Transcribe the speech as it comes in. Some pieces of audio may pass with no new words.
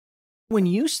When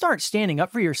you start standing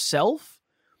up for yourself,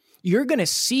 you're going to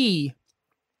see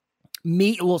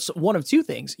one of two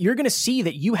things. You're going to see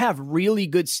that you have really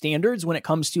good standards when it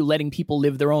comes to letting people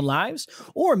live their own lives,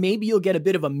 or maybe you'll get a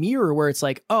bit of a mirror where it's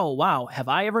like, oh, wow, have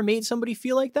I ever made somebody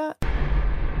feel like that?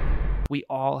 We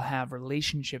all have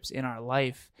relationships in our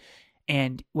life,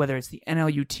 and whether it's the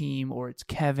NLU team or it's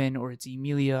Kevin or it's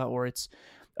Emilia or it's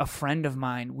a friend of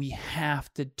mine, we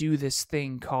have to do this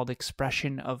thing called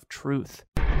expression of truth.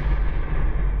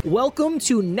 Welcome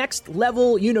to Next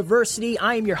Level University.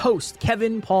 I am your host,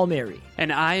 Kevin Palmieri.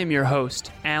 And I am your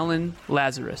host, Alan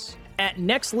Lazarus. At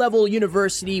Next Level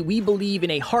University, we believe in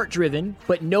a heart-driven,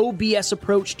 but no BS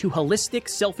approach to holistic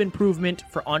self-improvement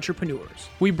for entrepreneurs.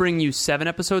 We bring you 7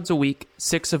 episodes a week,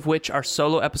 6 of which are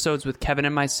solo episodes with Kevin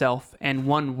and myself, and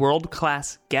 1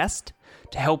 world-class guest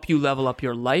to help you level up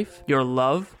your life, your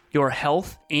love, your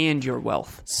health, and your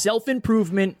wealth.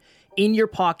 Self-improvement in your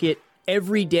pocket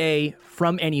every day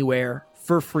from anywhere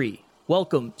for free.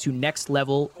 Welcome to Next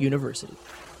Level University.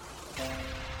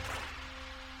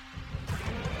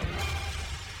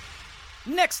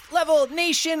 Next Level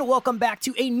Nation, welcome back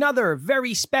to another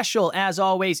very special, as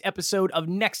always, episode of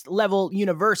Next Level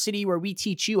University, where we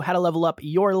teach you how to level up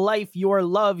your life, your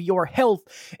love, your health,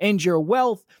 and your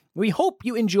wealth. We hope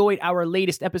you enjoyed our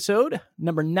latest episode,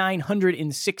 number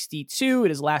 962.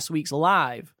 It is last week's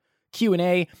live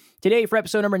Q&A. Today, for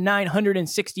episode number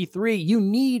 963, you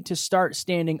need to start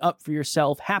standing up for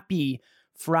yourself. Happy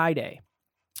Friday.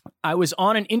 I was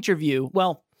on an interview.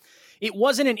 Well, it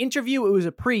wasn't an interview. It was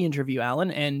a pre-interview,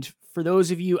 Alan. And for those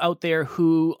of you out there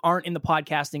who aren't in the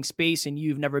podcasting space and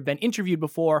you've never been interviewed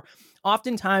before,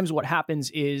 oftentimes what happens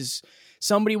is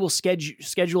somebody will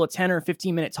schedule a 10 or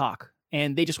 15-minute talk,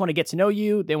 and they just want to get to know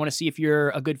you. They want to see if you're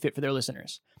a good fit for their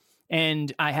listeners.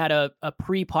 And I had a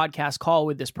pre-podcast call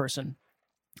with this person.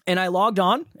 And I logged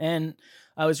on and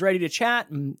I was ready to chat.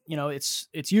 And, you know, it's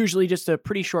usually just a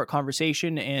pretty short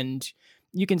conversation, and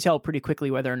you can tell pretty quickly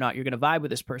whether or not you're going to vibe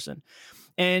with this person.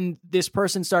 And this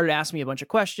person started asking me a bunch of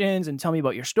questions and tell me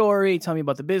about your story, tell me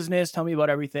about the business, tell me about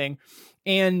everything.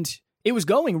 And it was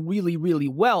going really, really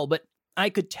well, but I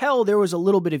could tell there was a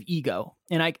little bit of ego.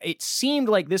 And it seemed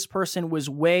like this person was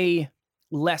way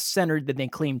less centered than they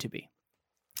claimed to be.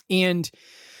 And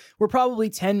we're probably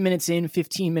 10 minutes in,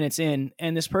 15 minutes in,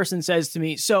 and this person says to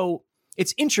me, so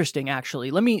it's interesting,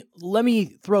 actually. Let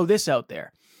me throw this out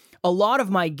there. A lot of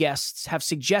my guests have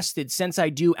suggested, since I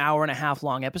do 1.5 hour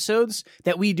long episodes,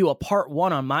 that we do a part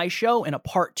 1 on my show and a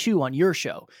part 2 on your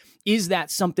show. Is that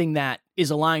something that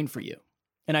is aligned for you?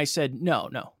 And I said,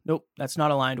 nope, that's not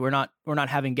aligned. We're not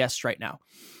having guests right now.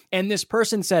 And this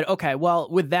person said, okay, well,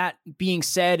 with that being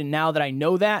said, and now that I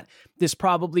know that, this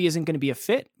probably isn't going to be a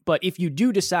fit. But if you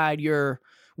do decide you're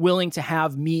willing to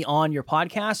have me on your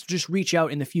podcast, just reach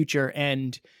out in the future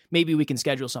and maybe we can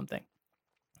schedule something.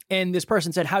 And this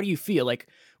person said, how do you feel? Like,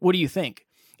 what do you think?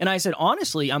 And I said,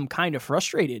 honestly, I'm kind of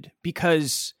frustrated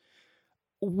because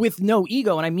with no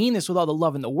ego, and I mean this with all the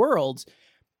love in the world,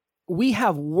 we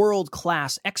have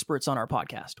world-class experts on our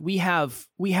podcast. We have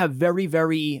very,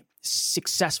 very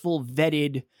successful,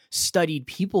 vetted, studied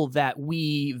people that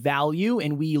we value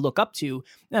and we look up to. And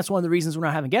that's one of the reasons we're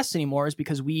not having guests anymore, is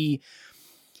because we're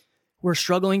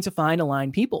struggling to find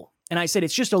aligned people. And I said,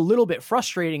 it's just a little bit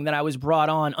frustrating that I was brought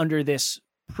on under this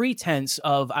pretense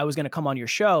of I was going to come on your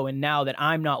show, and now that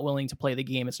I'm not willing to play the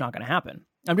game, it's not going to happen.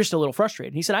 I'm just a little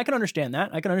frustrated. He said, I can understand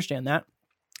that.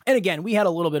 And again, we had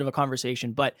a little bit of a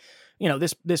conversation, but you know,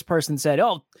 this person said,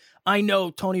 oh, I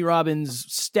know Tony Robbins'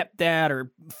 stepdad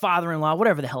or father-in-law,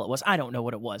 whatever the hell it was. I don't know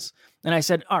what it was. And I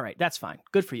said, all right, that's fine.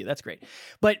 Good for you. That's great.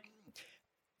 But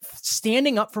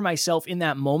standing up for myself in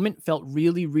that moment felt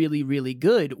really, really, really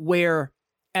good, where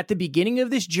at the beginning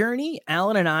of this journey,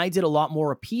 Alan and I did a lot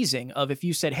more appeasing of, if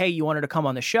you said, hey, you wanted to come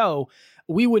on the show,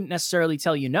 we wouldn't necessarily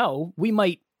tell you no. We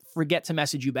might forget to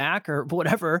message you back or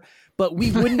whatever, but we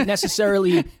wouldn't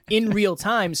necessarily in real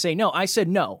time say no. I said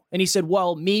no. And he said,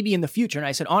 well, maybe in the future. And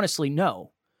I said, honestly,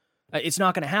 no, it's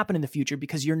not going to happen in the future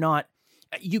because you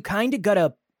kind of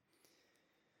gotta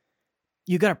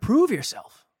prove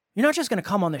yourself. You're not just going to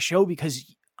come on the show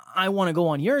because I want to go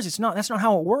on yours. That's not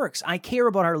how it works. I care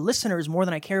about our listeners more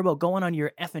than I care about going on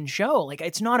your effing show. Like,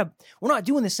 we're not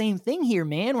doing the same thing here,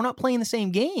 man. We're not playing the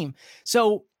same game.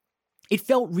 So it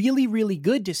felt really, really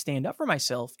good to stand up for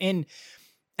myself. And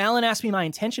Alan asked me my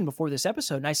intention before this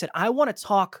episode, and I said, I want to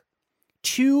talk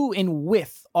to and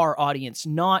with our audience,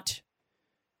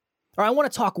 I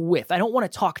want to talk with. I don't want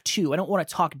to talk to. I don't want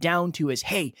to talk down to as,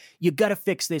 hey, you got to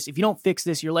fix this. If you don't fix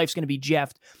this, your life's going to be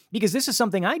jeffed. Because this is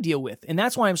something I deal with. And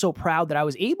that's why I'm so proud that I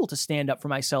was able to stand up for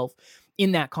myself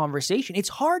in that conversation. It's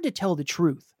hard to tell the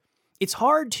truth. it's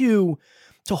hard to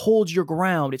hold your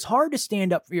ground. It's hard to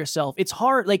stand up for yourself. It's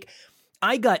hard. Like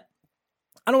I don't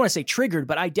want to say triggered,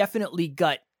 but I definitely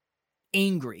got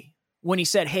angry when he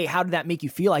said, hey, how did that make you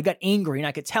feel? I got angry, and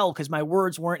I could tell because my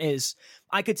words weren't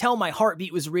I could tell my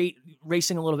heartbeat was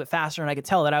racing a little bit faster, and I could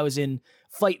tell that I was in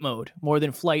fight mode more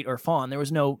than flight or fawn. There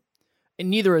was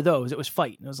neither of those. It was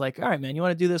fight. And it was like, all right, man, you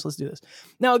want to do this? Let's do this.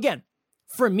 Now, again,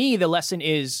 for me, the lesson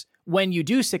is when you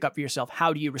do stick up for yourself,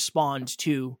 how do you respond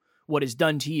to what is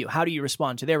done to you? How do you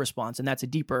respond to their response? And that's a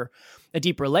deeper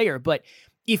layer. But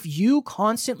if you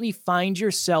constantly find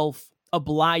yourself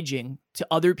obliging to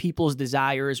other people's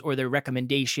desires or their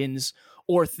recommendations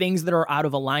or things that are out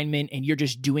of alignment and you're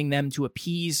just doing them to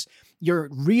appease, you're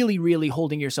really, really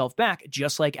holding yourself back,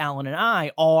 just like Alan and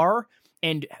I are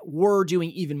and were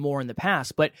doing even more in the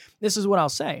past. But this is what I'll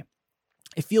say.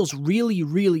 It feels really,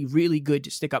 really, really good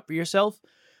to stick up for yourself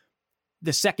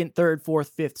the second, third, fourth,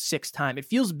 fifth, sixth time. It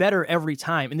feels better every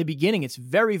time. In the beginning, it's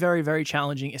very, very, very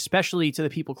challenging, especially to the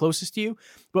people closest to you.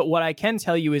 But what I can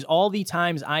tell you is all the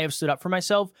times I have stood up for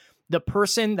myself, the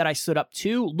person that I stood up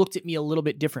to looked at me a little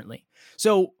bit differently.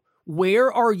 So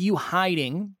where are you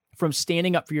hiding from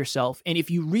standing up for yourself? And if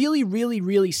you really, really,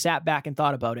 really sat back and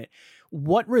thought about it,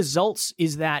 what results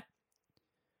is that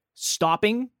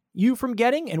stopping you from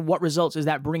getting? And what results is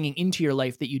that bringing into your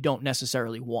life that you don't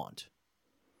necessarily want?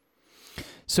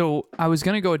 So I was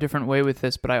going to go a different way with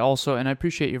this, but I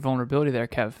appreciate your vulnerability there,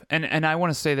 Kev. And I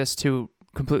want to say this too,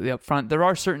 completely up front. There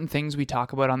are certain things we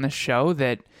talk about on this show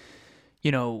that,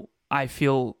 I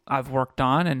feel I've worked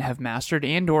on and have mastered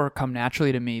and or come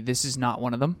naturally to me. This is not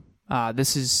one of them.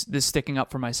 This sticking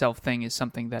up for myself thing is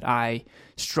something that I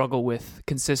struggle with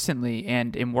consistently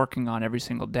and am working on every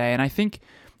single day. And I think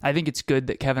it's good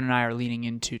that Kevin and I are leaning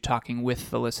into talking with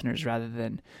the listeners rather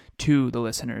than to the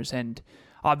listeners. And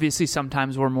obviously,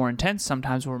 sometimes we're more intense,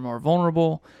 sometimes we're more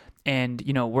vulnerable, and,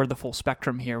 we're the full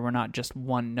spectrum here. We're not just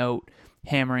one note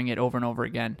hammering it over and over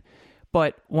again.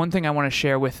 But one thing I want to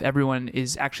share with everyone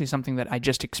is actually something that I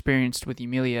just experienced with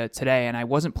Emilia today, and I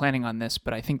wasn't planning on this,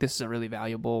 but I think this is a really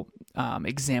valuable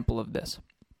example of this.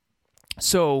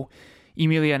 So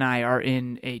Emilia and I are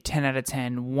in a 10 out of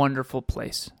 10 wonderful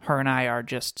place. Her and I are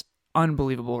just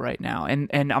unbelievable right now. And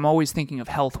I'm always thinking of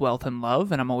health, wealth, and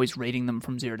love, and I'm always rating them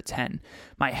from 0 to 10.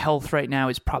 My health right now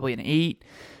is probably an 8.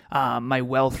 My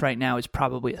wealth right now is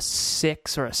probably a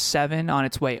 6 or a 7 on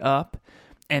its way up.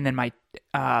 And then my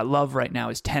love right now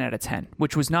is 10 out of 10,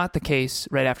 which was not the case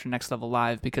right after Next Level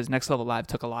Live, because Next Level Live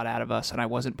took a lot out of us and I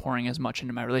wasn't pouring as much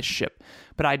into my relationship.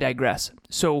 But I digress.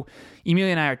 So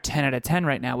Emilia and I are 10 out of 10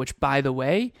 right now, which, by the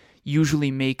way, usually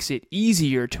makes it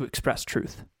easier to express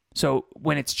truth. So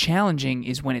when it's challenging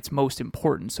is when it's most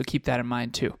important. So keep that in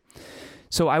mind too.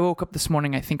 So I woke up this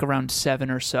morning, I think around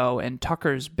 7 or so, and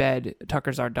Tucker's bed,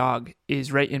 Tucker's our dog,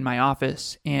 is right in my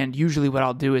office. And usually what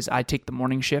I'll do is I take the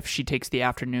morning shift, she takes the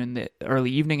afternoon, the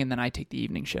early evening, and then I take the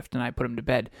evening shift and I put him to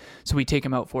bed. So we take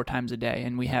him out 4 times a day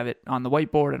and we have it on the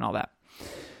whiteboard and all that.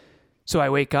 So I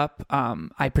wake up,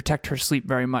 I protect her sleep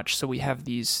very much. So we have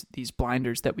these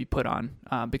blinders that we put on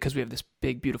because we have this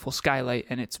big, beautiful skylight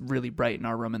and it's really bright in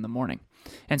our room in the morning.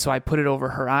 And so I put it over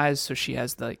her eyes so she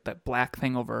has that black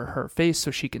thing over her face so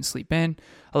she can sleep in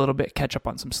a little bit, catch up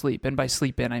on some sleep. And by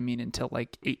sleep in, I mean until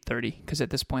like 8:30, because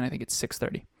at this point I think it's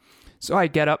 6:30. So I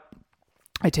get up,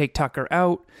 I take Tucker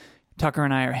out. Tucker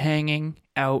and I are hanging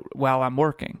out while I'm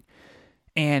working.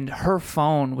 And her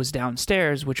phone was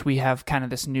downstairs, which we have kind of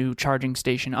this new charging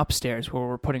station upstairs where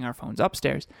we're putting our phones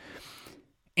upstairs.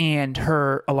 And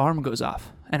her alarm goes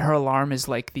off. And her alarm is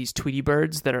like these Tweety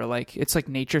birds that are like, it's like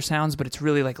nature sounds, but it's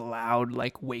really like loud,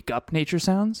 like wake up nature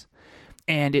sounds.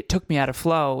 And it took me out of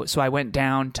flow. So I went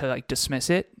down to like dismiss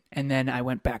it. And then I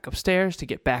went back upstairs to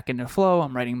get back into flow.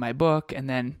 I'm writing my book and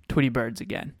then Tweety birds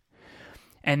again.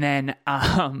 And then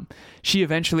she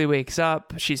eventually wakes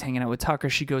up. She's hanging out with Tucker.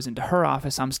 She goes into her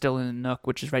office. I'm still in the nook,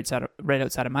 which is right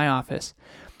outside of my office.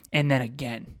 And then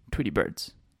again, Tweety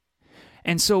birds.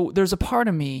 And so there's a part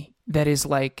of me that is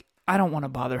like, I don't want to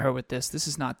bother her with this. This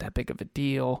is not that big of a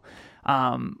deal.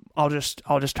 I'll just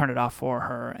turn it off for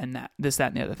her and that,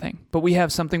 and the other thing. But we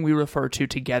have something we refer to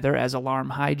together as alarm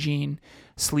hygiene,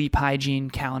 sleep hygiene,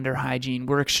 calendar hygiene.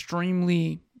 We're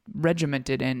extremely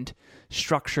regimented and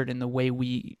structured in the way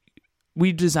we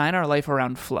design our life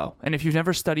around flow. And if you've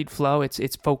never studied flow,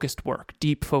 it's focused work,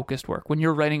 deep focused work. When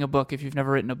you're writing a book, if you've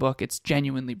never written a book, it's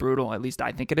genuinely brutal, at least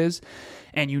I think it is,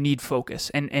 and you need focus.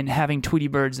 And having Tweety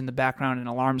birds in the background and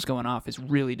alarms going off is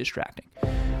really distracting.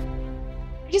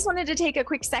 I just wanted to take a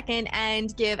quick second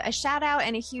and give a shout out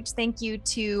and a huge thank you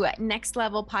to Next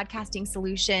Level Podcasting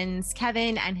Solutions,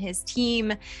 Kevin and his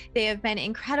team. They have been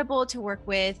incredible to work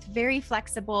with, very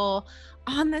flexible,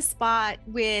 on the spot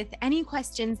with any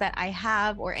questions that I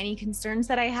have or any concerns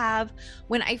that I have.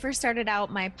 When I first started out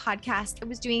my podcast, I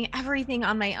was doing everything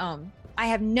on my own. I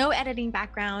have no editing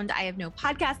background. I have no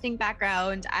podcasting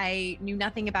background. I knew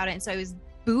nothing about it. And so I was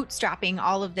bootstrapping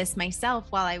all of this myself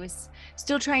while I was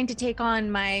still trying to take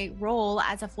on my role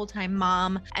as a full-time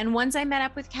mom. And once I met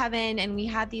up with Kevin and we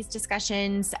had these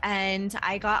discussions and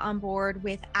I got on board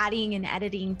with adding an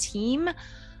editing team,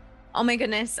 oh my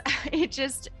goodness, it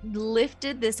just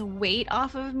lifted this weight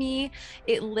off of me.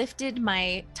 It lifted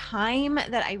my time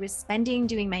that I was spending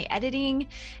doing my editing.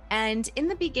 And in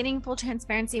the beginning, full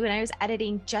transparency, when I was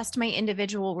editing just my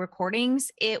individual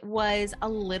recordings, it was a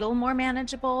little more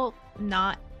manageable,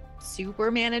 not super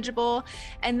manageable.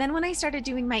 And then when I started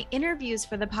doing my interviews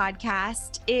for the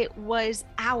podcast, it was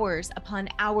hours upon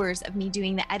hours of me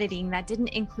doing the editing that didn't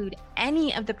include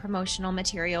any of the promotional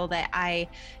material that I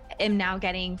am now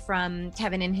getting from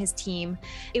Kevin and his team.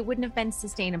 It wouldn't have been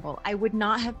sustainable. I would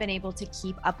not have been able to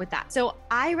keep up with that. So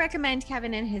I recommend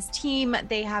Kevin and his team.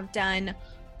 They have done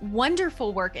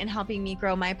wonderful work in helping me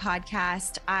grow my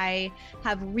podcast. I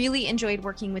have really enjoyed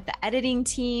working with the editing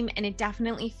team, and it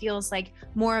definitely feels like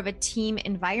more of a team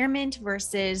environment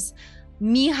versus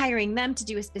me hiring them to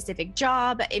do a specific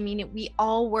job. I mean, we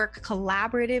all work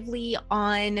collaboratively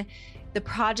on the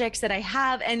projects that I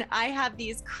have, and I have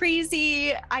these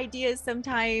crazy ideas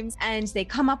sometimes, and they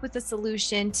come up with a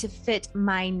solution to fit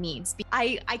my needs.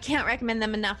 I can't recommend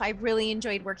them enough. I've really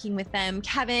enjoyed working with them.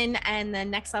 Kevin and the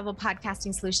Next Level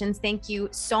Podcasting Solutions, thank you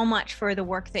so much for the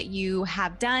work that you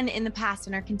have done in the past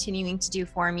and are continuing to do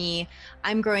for me.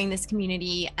 I'm growing this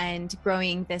community and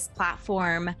growing this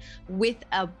platform with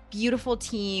a beautiful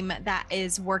team that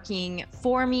is working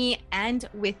for me and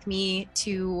with me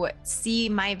to see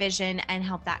my vision and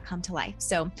help that come to life.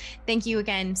 So thank you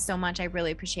again so much. I really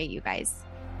appreciate you guys.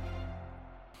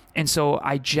 And so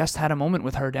I just had a moment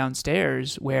with her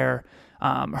downstairs where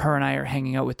her and I are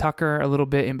hanging out with Tucker a little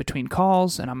bit in between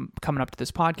calls, and I'm coming up to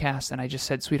this podcast, and I just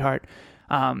said, sweetheart,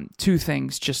 two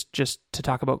things just to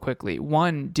talk about quickly.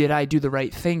 One, did I do the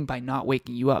right thing by not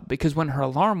waking you up? Because when her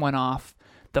alarm went off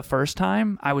the first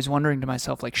time, I was wondering to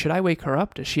myself, like, should I wake her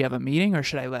up? Does she have a meeting, or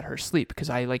should I let her sleep? Because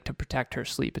I like to protect her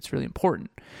sleep. It's really important.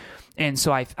 And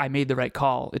so I made the right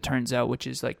call, it turns out, which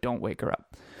is like, don't wake her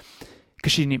up,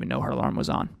 because she didn't even know her alarm was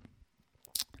on.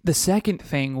 The second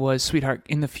thing was, sweetheart,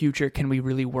 in the future, can we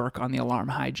really work on the alarm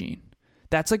hygiene?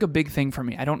 That's like a big thing for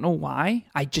me. I don't know why.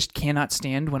 I just cannot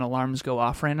stand when alarms go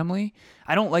off randomly.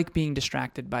 I don't like being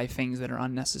distracted by things that are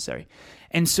unnecessary.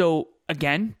 And so,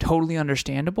 again, totally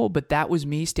understandable, but that was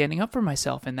me standing up for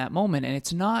myself in that moment. And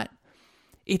it's not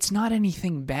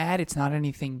anything bad. It's not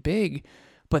anything big.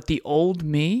 But the old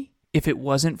me, if it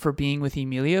wasn't for being with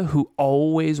Emilia, who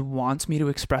always wants me to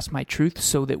express my truth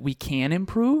so that we can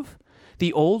improve,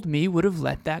 the old me would have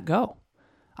let that go.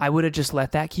 I would have just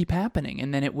let that keep happening,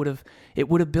 and then it would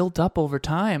have built up over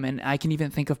time. And I can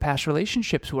even think of past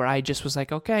relationships where I just was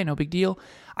like, okay, no big deal.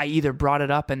 I either brought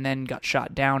it up and then got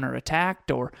shot down or attacked,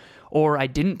 or I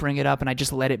didn't bring it up and I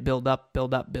just let it build up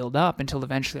until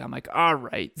eventually I'm like, all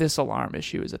right, this alarm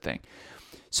issue is a thing.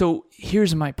 So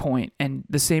here's my point, and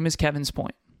the same as Kevin's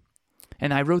point.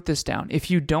 And I wrote this down.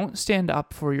 If you don't stand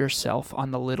up for yourself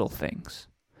on the little things,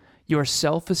 your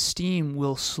self-esteem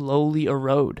will slowly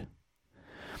erode.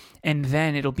 And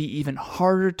then it'll be even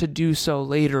harder to do so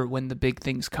later when the big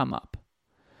things come up.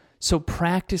 So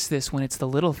practice this when it's the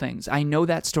little things. I know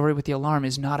that story with the alarm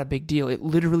is not a big deal. It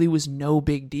literally was no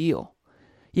big deal.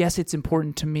 Yes, it's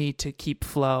important to me to keep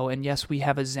flow. And yes, we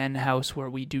have a Zen house where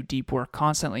we do deep work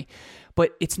constantly.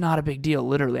 But it's not a big deal,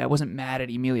 literally. I wasn't mad at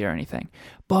Emilia or anything.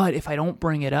 But if I don't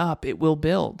bring it up, it will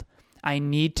build. I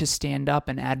need to stand up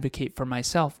and advocate for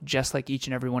myself, just like each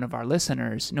and every one of our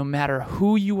listeners, no matter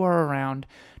who you are around,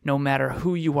 no matter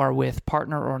who you are with,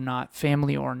 partner or not,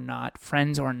 family or not,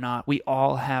 friends or not. We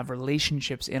all have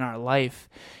relationships in our life.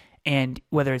 And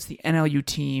whether it's the NLU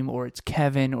team or it's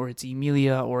Kevin or it's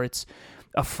Emilia or it's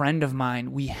a friend of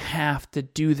mine, we have to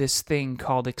do this thing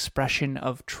called expression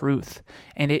of truth.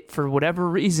 And it, for whatever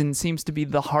reason, seems to be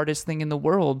the hardest thing in the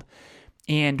world.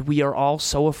 And we are all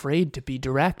so afraid to be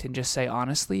direct and just say,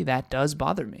 honestly, that does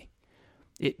bother me.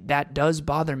 That does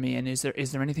bother me. And is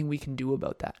there anything we can do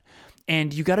about that?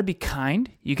 And you got to be kind.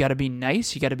 You got to be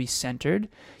nice. You got to be centered.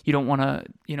 You don't want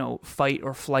to, fight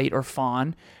or flight or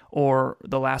fawn, or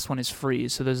the last one is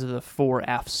freeze. So those are the 4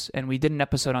 Fs. And we did an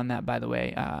episode on that, by the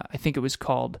way. I think it was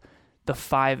called the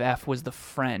 5F was the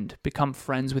friend. Become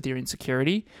friends with your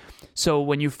insecurity. So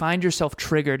when you find yourself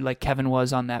triggered, like Kevin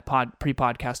was on that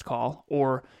pre-podcast call,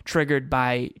 or triggered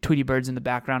by Tweety Birds in the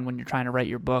background when you're trying to write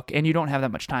your book, and you don't have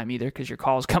that much time either because your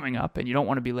call is coming up and you don't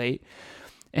want to be late,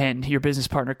 and your business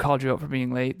partner called you out for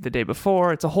being late the day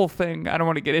before. It's a whole thing. I don't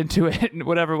want to get into it. And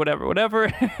whatever.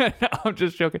 No, I'm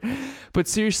just joking. But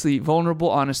seriously, vulnerable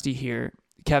honesty here.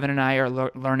 Kevin and I are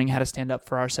learning how to stand up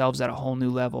for ourselves at a whole new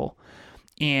level.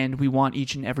 And we want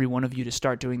each and every one of you to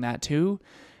start doing that too.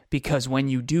 Because when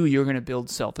you do, you're going to build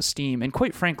self-esteem. And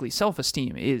quite frankly,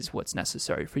 self-esteem is what's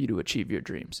necessary for you to achieve your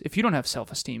dreams. If you don't have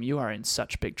self-esteem, you are in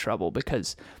such big trouble,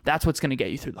 because that's what's going to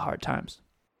get you through the hard times.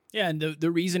 Yeah, and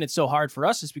the reason it's so hard for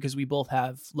us is because we both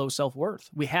have low self-worth.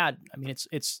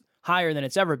 It's higher than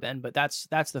it's ever been, but that's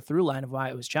the through line of why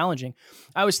it was challenging.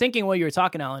 I was thinking while you were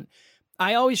talking, Alan,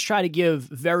 I always try to give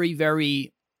very,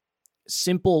 very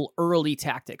simple early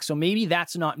tactics. So maybe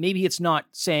it's not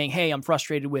saying, hey, I'm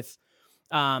frustrated with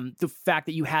the fact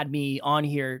that you had me on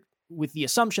here with the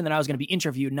assumption that I was going to be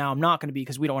interviewed. Now I'm not going to be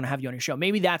because we don't want to have you on your show.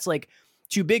 Maybe that's like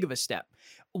too big of a step.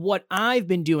 What I've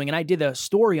been doing, and I did a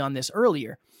story on this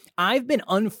earlier, I've been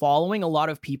unfollowing a lot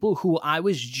of people who I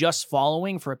was just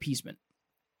following for appeasement.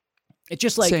 It's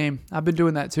just like... Same. I've been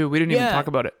doing that too. We didn't even talk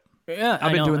about it. Yeah,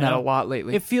 I've been doing that a lot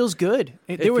lately. It feels good.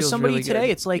 There was somebody really today.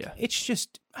 Good. It's like, it's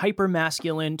just hyper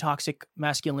masculine, toxic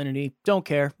masculinity. Don't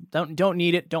care. Don't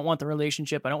need it. Don't want the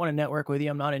relationship. I don't want to network with you.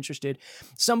 I'm not interested.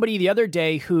 Somebody the other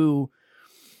day who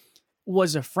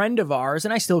was a friend of ours,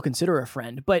 and I still consider a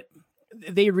friend, but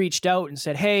they reached out and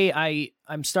said, hey,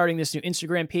 I'm starting this new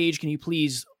Instagram page. Can you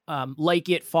please like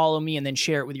it, follow me, and then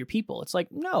share it with your people? It's like,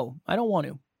 no, I don't want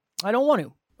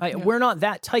to. We're not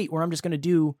that tight where I'm going to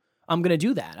do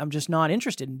that. I'm just not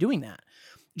interested in doing that.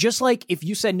 Just like if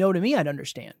you said no to me, I'd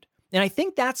understand. And I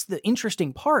think that's the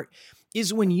interesting part,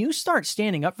 is when you start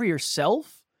standing up for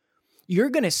yourself, you're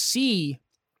going to see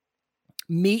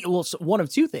one of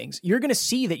two things. You're going to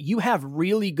see that you have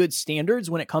really good standards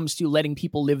when it comes to letting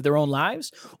people live their own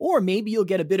lives, or maybe you'll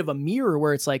get a bit of a mirror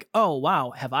where it's like, oh,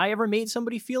 wow, have I ever made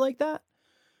somebody feel like that?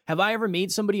 Have I ever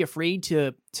made somebody afraid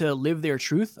to live their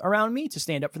truth around me, to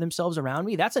stand up for themselves around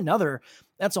me? That's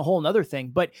a whole nother thing.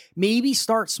 But maybe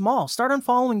start small. Start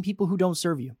unfollowing people who don't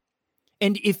serve you.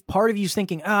 And if part of you is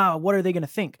thinking, what are they going to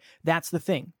think? That's the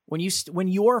thing. When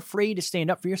you're afraid to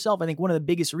stand up for yourself, I think one of the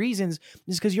biggest reasons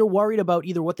is because you're worried about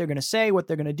either what they're going to say, what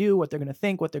they're going to do, what they're going to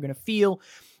think, what they're going to feel.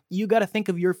 You got to think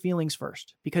of your feelings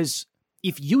first, because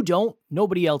if you don't,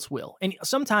 nobody else will. And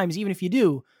sometimes even if you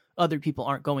do, other people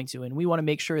aren't going to. And we want to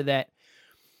make sure that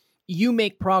you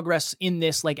make progress in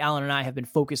this, like Alan and I have been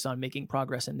focused on making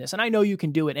progress in this. And I know you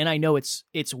can do it. And I know it's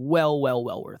well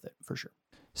worth it for sure.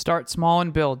 Start small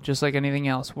and build, just like anything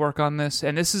else. Work on this.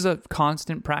 And this is a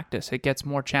constant practice. It gets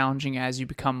more challenging as you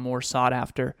become more sought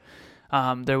after.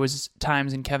 There was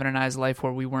times in Kevin and I's life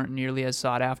where we weren't nearly as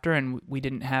sought after, and we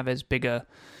didn't have as big a,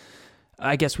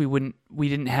 I guess we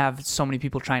didn't have so many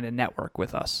people trying to network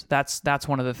with us. That's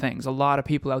one of the things. A lot of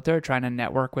people out there trying to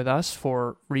network with us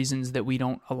for reasons that we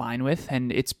don't align with,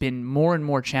 and it's been more and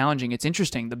more challenging. It's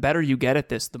interesting. The better you get at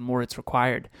this, the more it's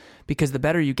required, because the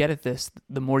better you get at this,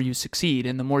 the more you succeed,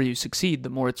 and the more you succeed, the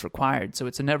more it's required. So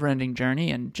it's a never-ending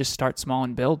journey, and just start small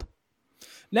and build.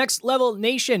 Next Level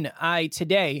Nation,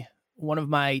 today, one of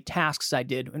my tasks I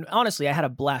did, and honestly, I had a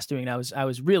blast doing it. I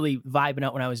was really vibing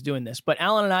out when I was doing this, but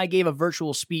Alan and I gave a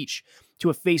virtual speech to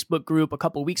a Facebook group a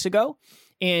couple weeks ago,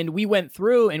 and we went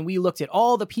through and we looked at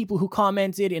all the people who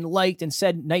commented and liked and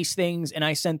said nice things, and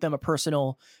I sent them a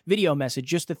personal video message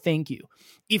just to thank you.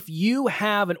 If you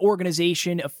have an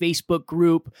organization, a Facebook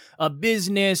group, a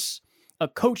business, a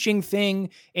coaching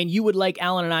thing, and you would like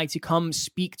Alan and I to come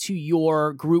speak to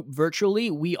your group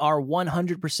virtually, we are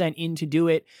 100% in to do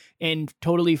it, and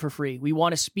totally for free. We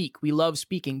want to speak. We love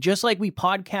speaking. Just like we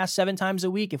podcast 7 times a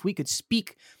week, if we could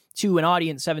speak to an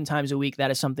audience 7 times a week,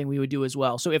 that is something we would do as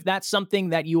well. So if that's something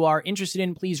that you are interested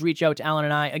in, please reach out to Alan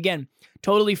and I. Again,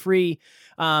 totally free,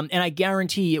 and I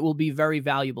guarantee it will be very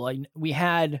valuable. I think we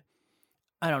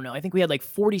had like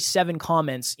 47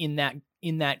 comments in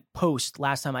that post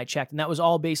last time I checked. And that was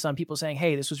all based on people saying,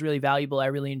 hey, this was really valuable. I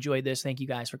really enjoyed this. Thank you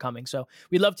guys for coming. So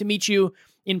we'd love to meet you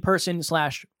in person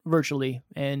 / virtually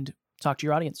and talk to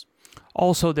your audience.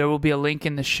 Also, there will be a link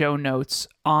in the show notes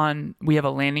we have a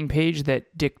landing page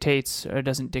that dictates, or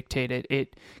doesn't dictate it,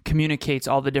 it communicates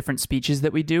all the different speeches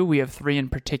that we do. We have 3 in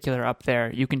particular up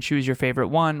there. You can choose your favorite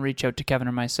one, reach out to Kevin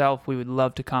or myself. We would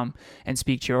love to come and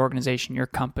speak to your organization, your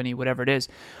company, whatever it is.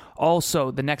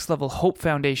 Also, the Next Level Hope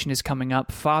Foundation is coming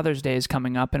up. Father's Day is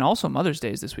coming up, and also Mother's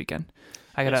Day is this weekend.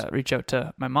 I got to reach out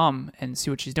to my mom and see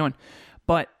what she's doing.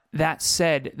 But That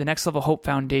said, the Next Level Hope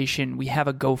Foundation, we have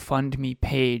a GoFundMe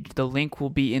page. The link will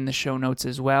be in the show notes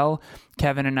as well.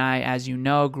 Kevin and I, as you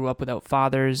know, grew up without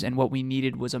fathers, and what we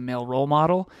needed was a male role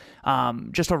model,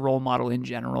 just a role model in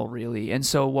general, really. And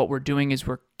so what we're doing is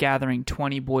we're gathering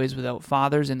 20 boys without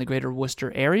fathers in the greater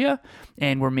Worcester area,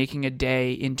 and we're making a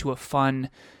day into a fun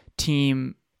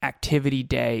team activity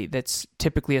day that's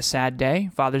typically a sad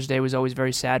day. Father's Day was always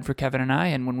very sad for Kevin and I,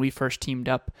 and when we first teamed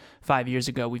up 5 years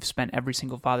ago, we've spent every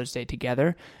single Father's Day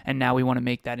together, and now we want to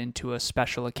make that into a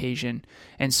special occasion.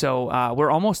 And so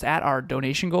we're almost at our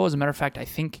donation goal. As a matter of fact, I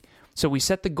think, so we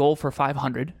set the goal for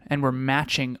 500, and we're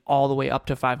matching all the way up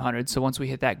to 500. So once we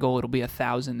hit that goal, it'll be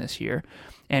 1,000 this year.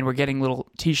 And we're getting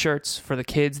little t-shirts for the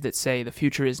kids that say the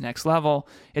future is next level.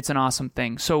 It's an awesome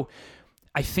thing. So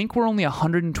I think we're only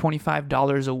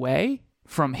 $125 away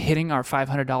from hitting our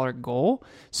 $500 goal.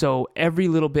 So every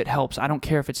little bit helps. I don't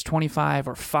care if it's 25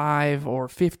 or 5 or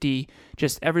 50,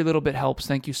 just every little bit helps.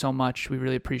 Thank you so much. We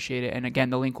really appreciate it. And again,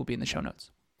 the link will be in the show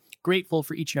notes. Grateful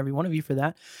for each and every one of you for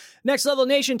that. Next Level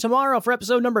Nation, tomorrow for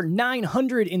episode number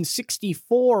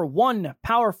 964, one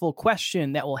powerful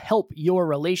question that will help your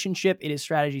relationship. It is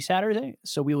Strategy Saturday,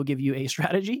 so we will give you a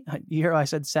strategy. You hear how I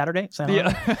said Saturday?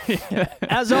 Yeah.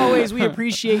 As always, we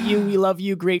appreciate you. We love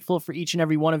you. Grateful for each and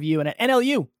every one of you. And at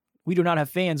NLU, we do not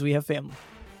have fans. We have family.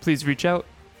 Please reach out.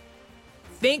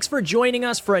 Thanks for joining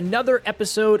us for another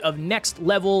episode of Next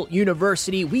Level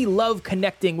University. We love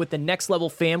connecting with the Next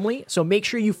Level family, so make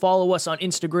sure you follow us on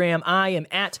Instagram. I am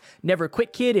at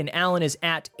NeverQuitKid, and Alan is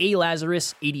at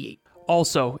ALazarus88.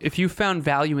 Also, if you found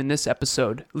value in this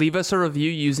episode, leave us a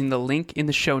review using the link in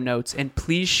the show notes, and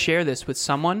please share this with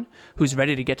someone who's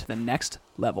ready to get to the next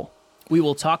level. We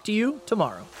will talk to you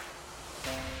tomorrow.